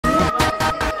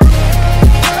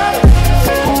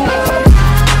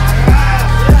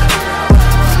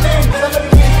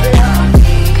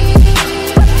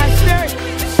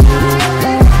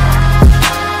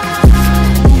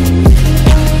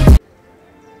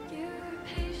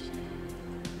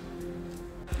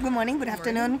good morning, good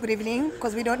afternoon, good evening,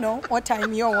 because we don't know what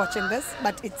time you're watching this,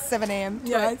 but it's 7 a.m.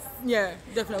 Yeah, yeah,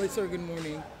 definitely. So good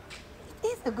morning.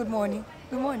 It's a good morning.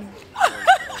 Good morning.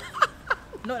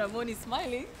 No, I'm only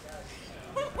smiling.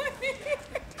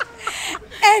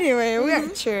 Anyway, we are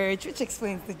at church, which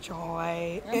explains the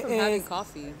joy. I'm from having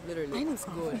coffee, literally. It's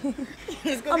good.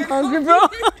 I'm hungry, bro.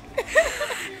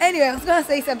 Anyway, I was gonna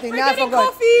say something. Now I forgot.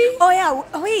 Coffee. Oh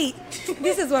yeah, wait.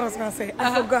 This is what I was gonna say.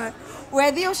 I forgot. We're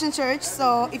at the Ocean Church,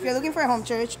 so if you're looking for a home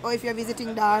church or if you're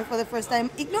visiting Dar for the first time,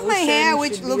 ignore my hair,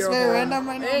 which looks very random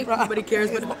right now. Hey, nobody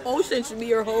cares, but the Ocean should be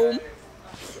your home.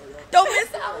 Don't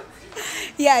miss out.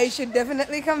 Yeah, you should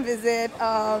definitely come visit.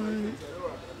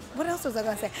 What else was I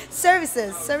gonna say?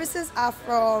 Services are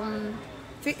from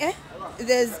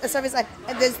there's a service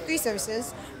there's 3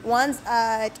 services. One's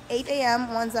at 8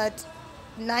 a.m., one's at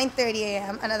 9:30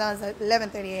 a.m. another one's at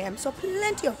 11:30 a.m. So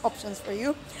plenty of options for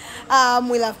you.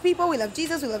 We love people, we love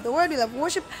Jesus, we love the word, we love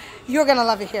worship. You're gonna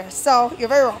love it here, so you're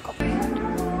very welcome.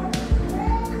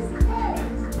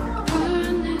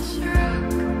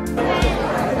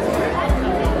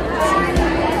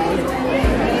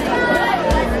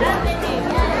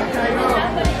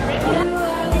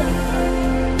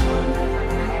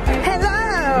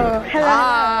 Hello.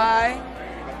 Hi.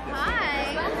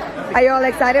 Are you all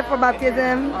excited for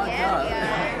baptism? Yeah, we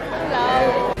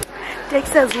are.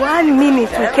 Takes us 1 minute.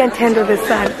 We can't handle the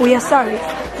sun. We are sorry.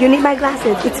 You need my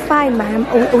glasses. It's fine, ma'am.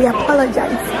 We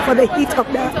apologize for the heat of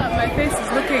that. My face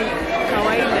is looking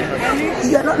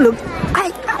kawaii. You're not looking.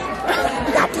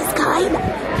 That is kawaii.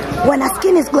 When our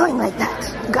skin is glowing like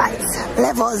that, guys,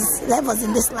 levels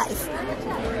in this life.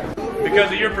 Because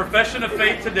of your profession of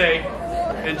faith today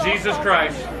in Jesus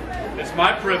Christ, it's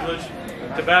my privilege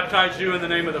to baptize you in the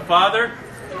name of the Father,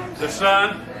 the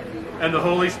Son, and the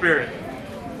Holy Spirit.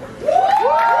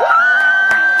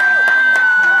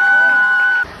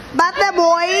 But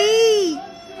boy!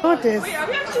 Notice.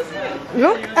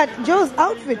 Look at Joe's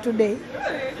outfit today.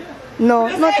 No,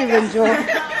 not even Joe.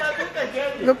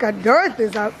 Look at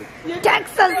Dorothy's outfit.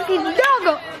 Texas is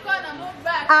dog!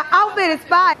 Our outfit is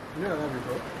fine.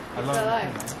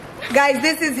 Guys,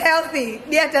 this is healthy.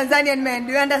 Dear Tanzanian men,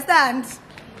 do you understand?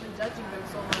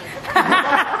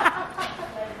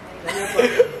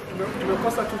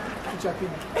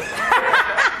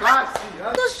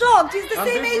 So shocked, he's the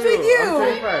same age with you.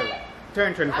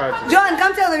 Turn 25. John,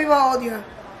 come tell the people how old you are.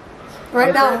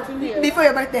 Right now, before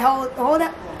your birthday, how old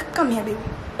are? Come here, baby.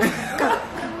 Come.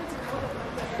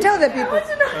 Tell the people.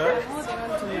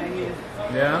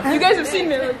 Yeah. You guys have seen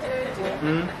me.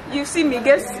 You've seen me.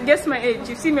 Guess my age.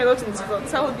 You've seen me a lot in these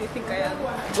vlogs. How old do you think I am?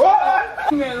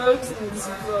 What? Me a lot in these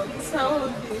vlogs. How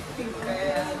old do you think I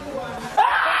am?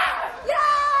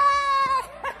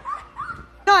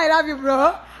 No, I love you,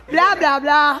 bro. Blah, blah,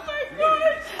 blah.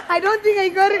 I don't think I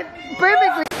got it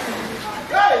perfectly.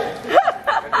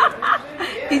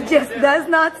 It just does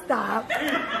not stop.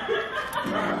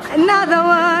 Another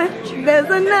one. There's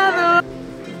another one.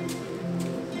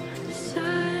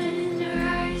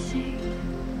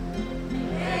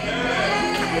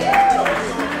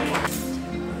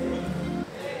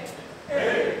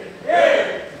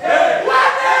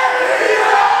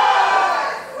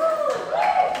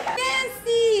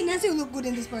 Nancy will look good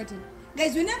in this party.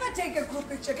 Guys, we never take a group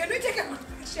picture. Can we take a group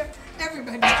picture?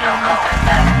 Everybody.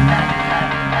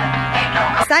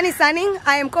 Sun is sunning.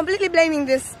 I am completely blaming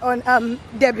this on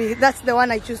Debbie. That's the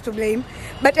one I choose to blame.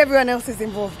 But everyone else is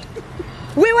involved.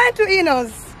 We went to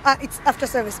Enos. It's after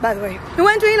service, by the way. We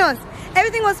went to Enos.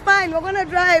 Everything was fine. We're gonna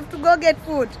drive to go get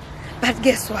food. But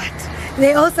guess what?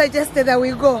 They all suggested that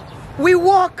we go. We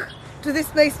walk to this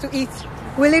place to eat.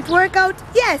 Will it work out?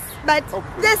 Yes, but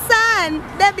the sun.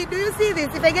 Debbie, do you see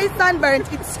this? If I get sunburned,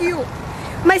 it's you.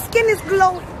 My skin is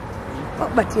glowing. Oh,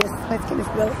 but yes, my skin is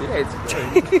glowing. Yeah, it's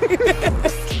good.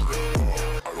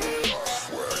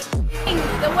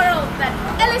 The world that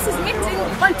Alice is mixing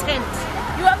content.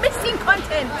 You are mixing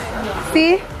content.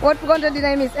 See what content did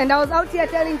I miss? And I was out here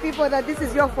telling people that this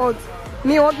is your fault.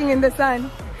 Me walking in the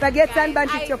sun. If I get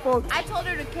sunburned, it's your fault. I told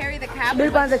her to carry the cab.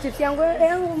 Chips yangu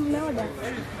mnaoda.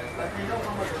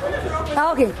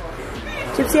 Okay.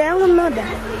 Chips yangu mnaoda.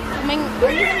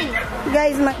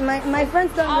 Guys, my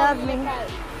friends don't love me.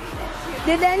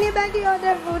 Did anybody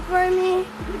order food for me?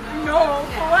 No,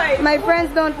 why? My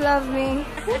friends don't love me.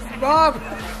 Bob.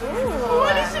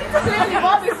 What is she? Clearly,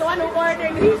 Bob is the one who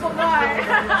ordered. He forgot.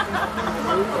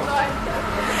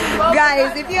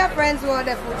 Guys, if you have friends who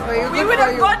order food for you, We would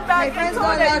have gone back My friends and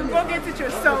told don't her love you me. go get it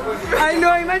yourself. I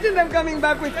know. Imagine them coming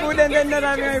back with food and then not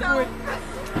having my food.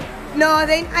 No,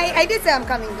 I did say I'm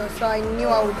coming though, so I knew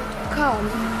I would come.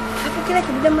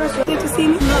 Good to see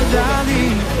me.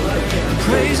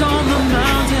 Praise on the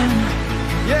mountain.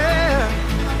 Yeah.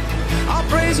 I'll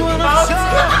praise when I'm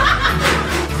tired.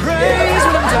 Praise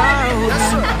when I'm down.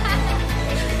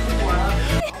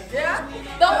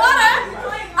 The water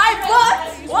I bought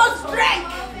was drank.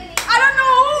 I don't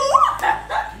know who.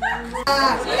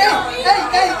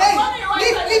 Hey.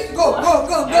 Leave. Go.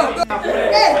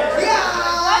 Hey,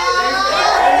 yeah.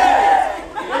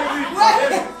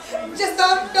 Wait. Just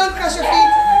don't crush your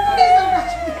feet. Please don't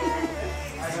crush your feet.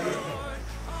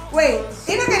 Wait,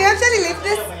 Ina, can you actually lift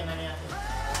this?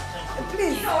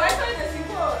 Please.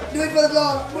 Do it for the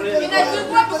vlog.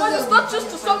 Because it's not just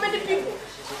to so many people.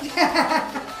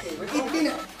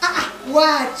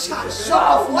 What? Show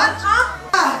off. What?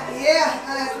 Yeah.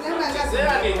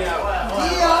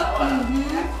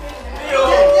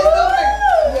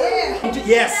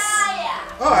 Yes.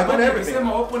 Oh, I got everything. That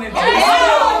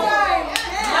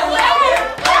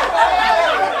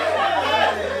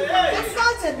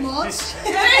started much.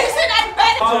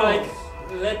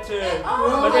 Letter,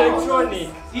 but electronic.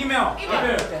 Email.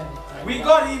 We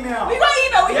got email. We got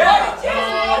it.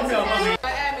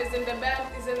 I am is in the back.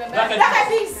 Black Eyed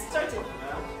Peas. Started.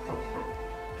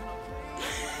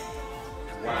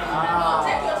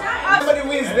 Take your time. Somebody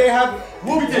wins, they have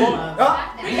whooped it. Huh?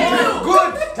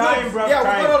 Good. Time, bro. Yeah, we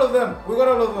got all of them.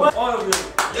 All of them.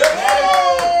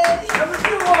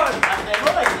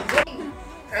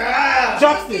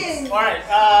 Chopsticks. Alright,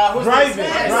 who's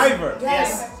Driver.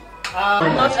 Yes.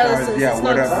 Not Ellis's. Yeah,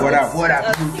 what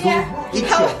up,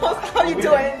 YouTube? How you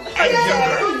doing?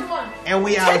 And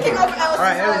we out here. up Ellis.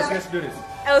 Alright, Ellis, let's do this.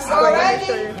 Ellis,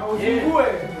 Alrighty.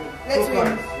 Let's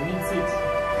win. We need 6.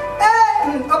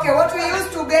 Okay, what we use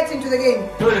to get into the game?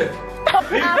 Do it.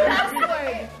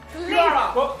 No,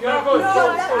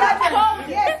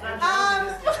 yes.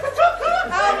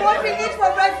 What we eat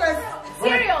for breakfast?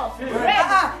 Cereal.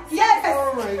 Yes.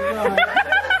 Oh my god.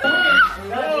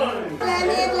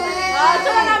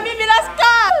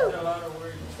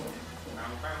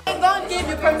 I ain't gonna give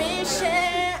you permission.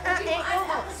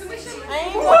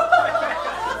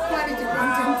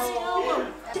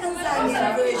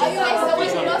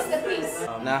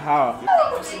 Now how?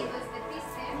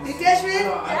 Detachment? I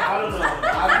don't know.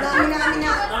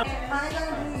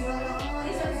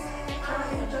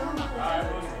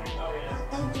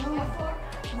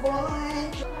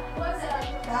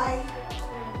 Bye.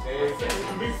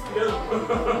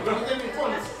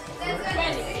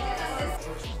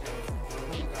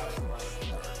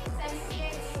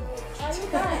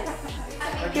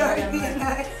 You're being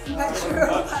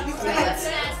natural habitat.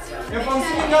 If I'm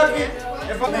seeing nothing,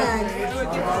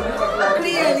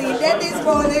 Clearly, that is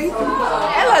bowling.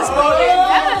 Ella's bowling.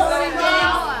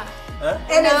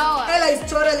 Ella is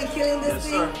totally killing this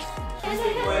thing.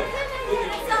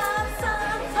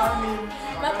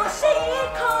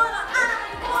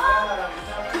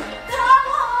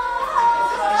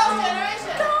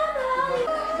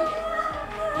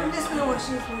 I'm just gonna watch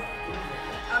you.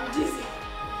 I'm dizzy.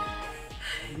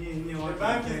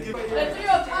 The three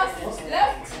of us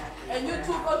left, and you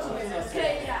two go to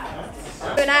Kenya.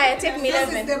 When I take me This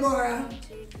is Deborah.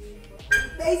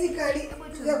 Basically,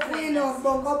 the queen of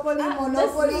Bongopoly,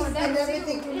 Monopoly, and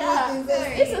everything to do with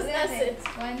investing. This is Essence.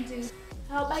 1, 2.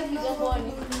 How big is your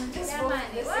money?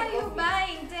 What are you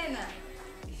buying, Tena?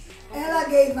 Ella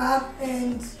gave up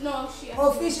and No, she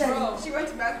officially. She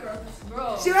went bankrupt.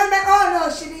 Bro. She went back. Oh no,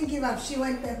 she didn't give up. She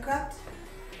went bankrupt.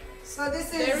 So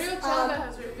this is The real champion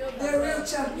has revealed the real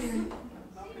champion.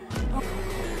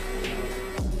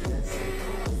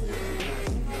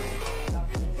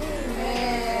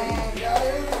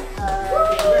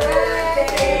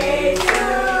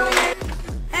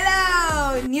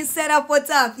 Hello, new setup. What's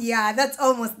up? Yeah, that's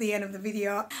almost the end of the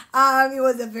video. It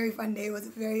was a very fun day. It was a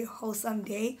very wholesome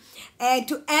day. And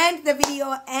to end the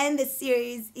video and the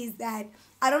series is that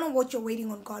I don't know what you're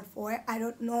waiting on God for. I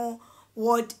don't know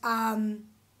what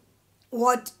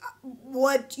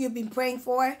you've been praying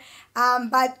for,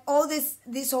 but all this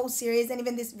whole series and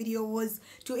even this video was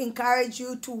to encourage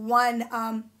you to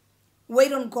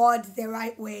wait on God the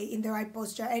right way, in the right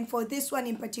posture. And for this one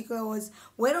in particular was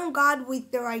wait on God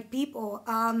with the right people.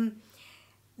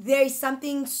 There is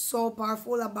something so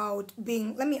powerful about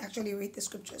being, let me actually read the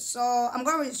scripture. So I'm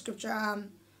going to read the scripture.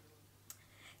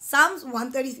 Psalms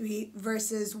 133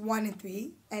 verses 1 and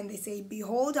 3, and they say,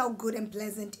 "Behold how good and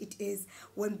pleasant it is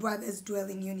when brothers dwell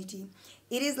in unity.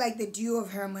 It is like the dew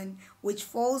of Hermon, which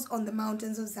falls on the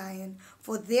mountains of Zion.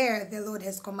 For there the Lord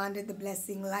has commanded the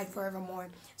blessing, life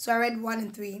forevermore." So I read 1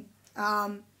 and 3.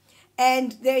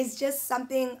 And there is just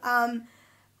something,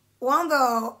 one of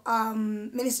the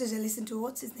ministers I listened to,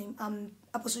 what's his name?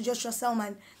 Apostle Joshua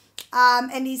Selman,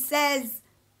 And he says,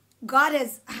 God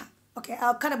has, okay,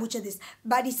 I'll kind of butcher this,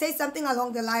 but he says something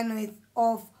along the line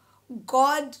of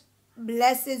God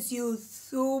blesses you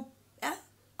through,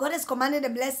 God has commanded a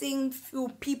blessing through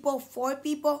people, for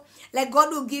people. Like God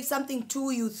will give something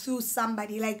to you through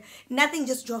somebody. Like nothing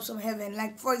just drops from heaven.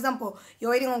 Like for example,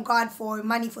 you're waiting on God for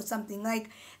money for something.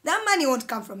 Like that money won't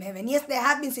come from heaven. Yes, there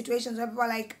have been situations where people are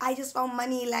like, I just found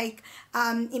money like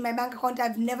in my bank account.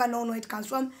 I've never known where it comes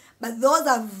from. But those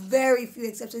are very few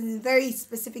exceptions in very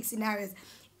specific scenarios.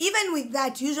 Even with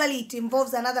that, usually it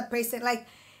involves another person. Like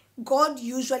God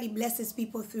usually blesses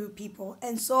people through people.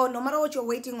 And so no matter what you're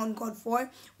waiting on God for,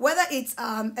 whether it's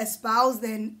a spouse,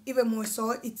 then even more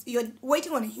so, you're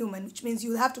waiting on a human, which means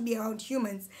you have to be around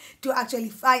humans to actually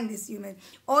find this human.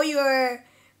 Or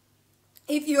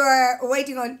if you're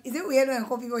waiting on, is it weird when I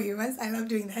call people humans? I love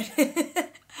doing that.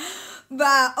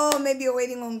 But maybe you're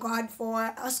waiting on God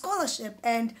for a scholarship,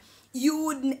 and you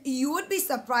would be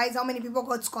surprised how many people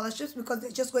got scholarships because they're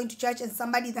just going to church and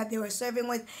somebody that they were serving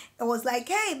with was like,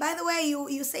 hey, by the way,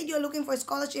 you said you're looking for a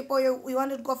scholarship or you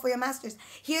wanted to go for your master's.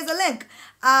 Here's a link.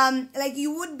 Like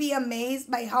you would be amazed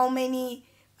by how many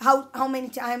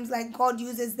times like God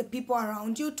uses the people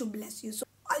around you to bless you. So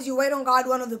as you wait on God,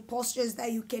 one of the postures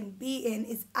that you can be in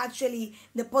is actually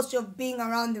the posture of being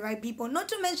around the right people. Not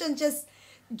to mention just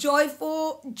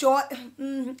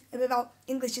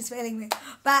English is failing me,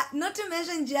 but not to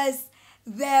mention just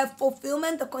the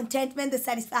fulfillment, the contentment, the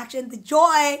satisfaction, the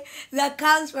joy that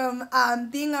comes from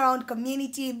being around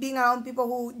community, being around people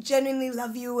who genuinely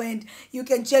love you and you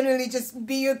can genuinely just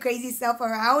be your crazy self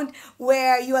around,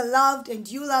 where you are loved and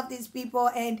you love these people.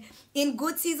 And in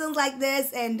good seasons like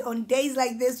this and on days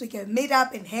like this, we can meet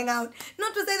up and hang out.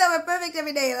 Not to say that we're perfect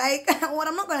every day. Like what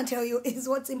I'm not going to tell you is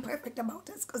what's imperfect about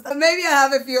us, because maybe I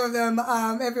have a few of them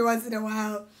every once in a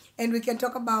while, and we can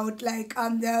talk about like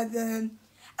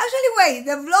Actually, wait,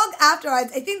 the vlog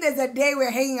afterwards, I think there's a day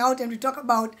we're hanging out and we talk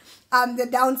about the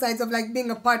downsides of like being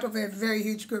a part of a very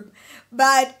huge group.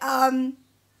 But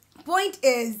point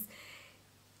is,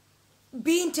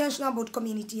 be intentional about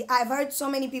community. I've heard so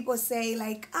many people say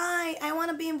like, I want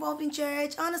to be involved in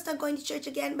church. I want to start going to church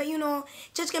again. But you know,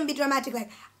 church can be dramatic. Like,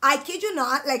 I kid you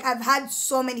not, like I've had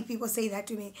so many people say that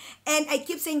to me. And I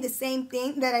keep saying the same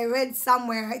thing that I read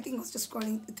somewhere. I think I was just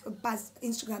scrolling past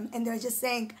Instagram and they were just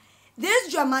saying,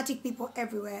 there's dramatic people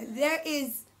everywhere. There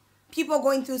is people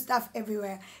going through stuff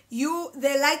everywhere.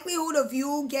 The likelihood of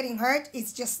you getting hurt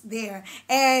is just there.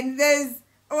 And there's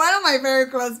one of my very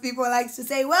close people likes to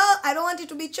say, well, I don't want it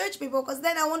to be church people because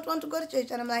then I won't want to go to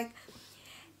church. And I'm like,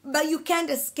 but you can't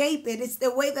escape it. It's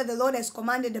the way that the Lord has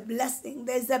commanded a blessing.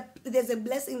 There's a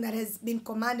blessing that has been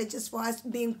commanded just for us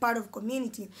being part of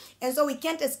community. And so we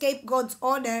can't escape God's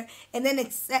order and then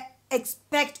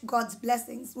expect God's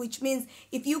blessings, which means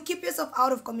if you keep yourself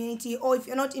out of community, or if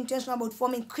you're not intentional about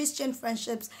forming Christian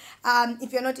friendships,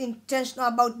 if you're not intentional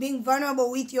about being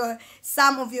vulnerable with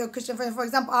some of your Christian friends. For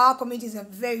example, our community is a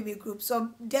very big group,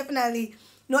 so definitely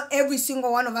not every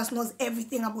single one of us knows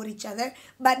everything about each other,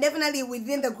 but definitely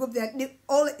within the group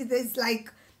there's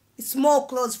like small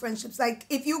close friendships. Like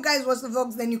if you guys watch the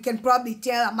vlogs, then you can probably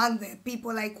tell among the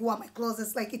people like who are my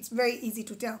closest. Like it's very easy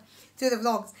to tell through the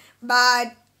vlogs.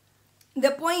 But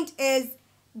the point is,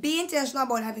 be intentional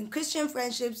about having Christian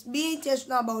friendships. Be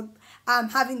intentional about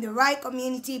having the right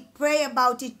community. Pray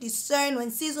about it. Discern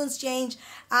when seasons change,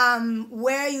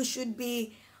 where you should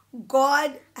be.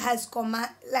 God has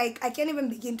like I can't even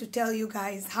begin to tell you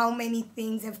guys how many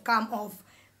things have come of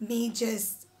me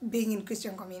just being in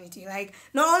Christian community. Like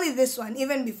not only this one,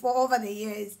 even before, over the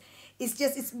years,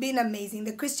 it's been amazing.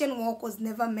 The Christian walk was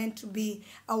never meant to be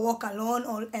a walk alone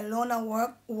or a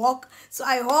loner walk. So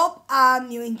I hope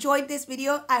you enjoyed this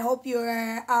video. I hope you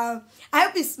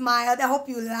smiled. I hope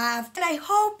you laughed. And I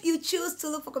hope you choose to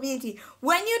look for community.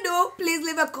 When you do, please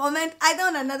leave a comment either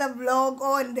on another vlog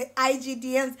or in the IG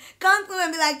DMs. Come through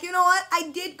and be like, you know what?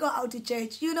 I did go out to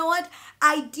church. You know what?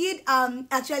 I did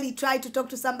actually try to talk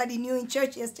to somebody new in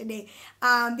church yesterday.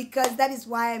 Because that is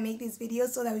why I make these videos,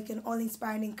 so that we can all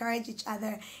inspire and encourage each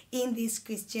other in this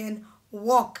Christian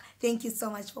walk. Thank you so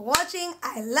much for watching.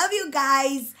 I love you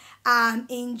guys.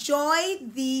 Enjoy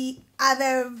the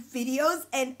other videos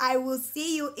and I will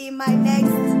see you in my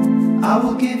next. I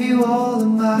will give you all of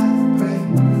my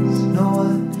praise. No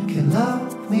one can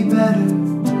love me better.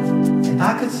 And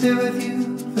I could sit with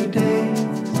you for days.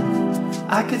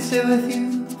 I could sit with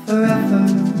you forever.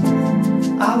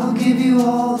 I will give you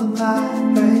all of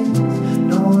my praise.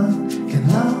 No one can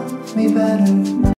love me better.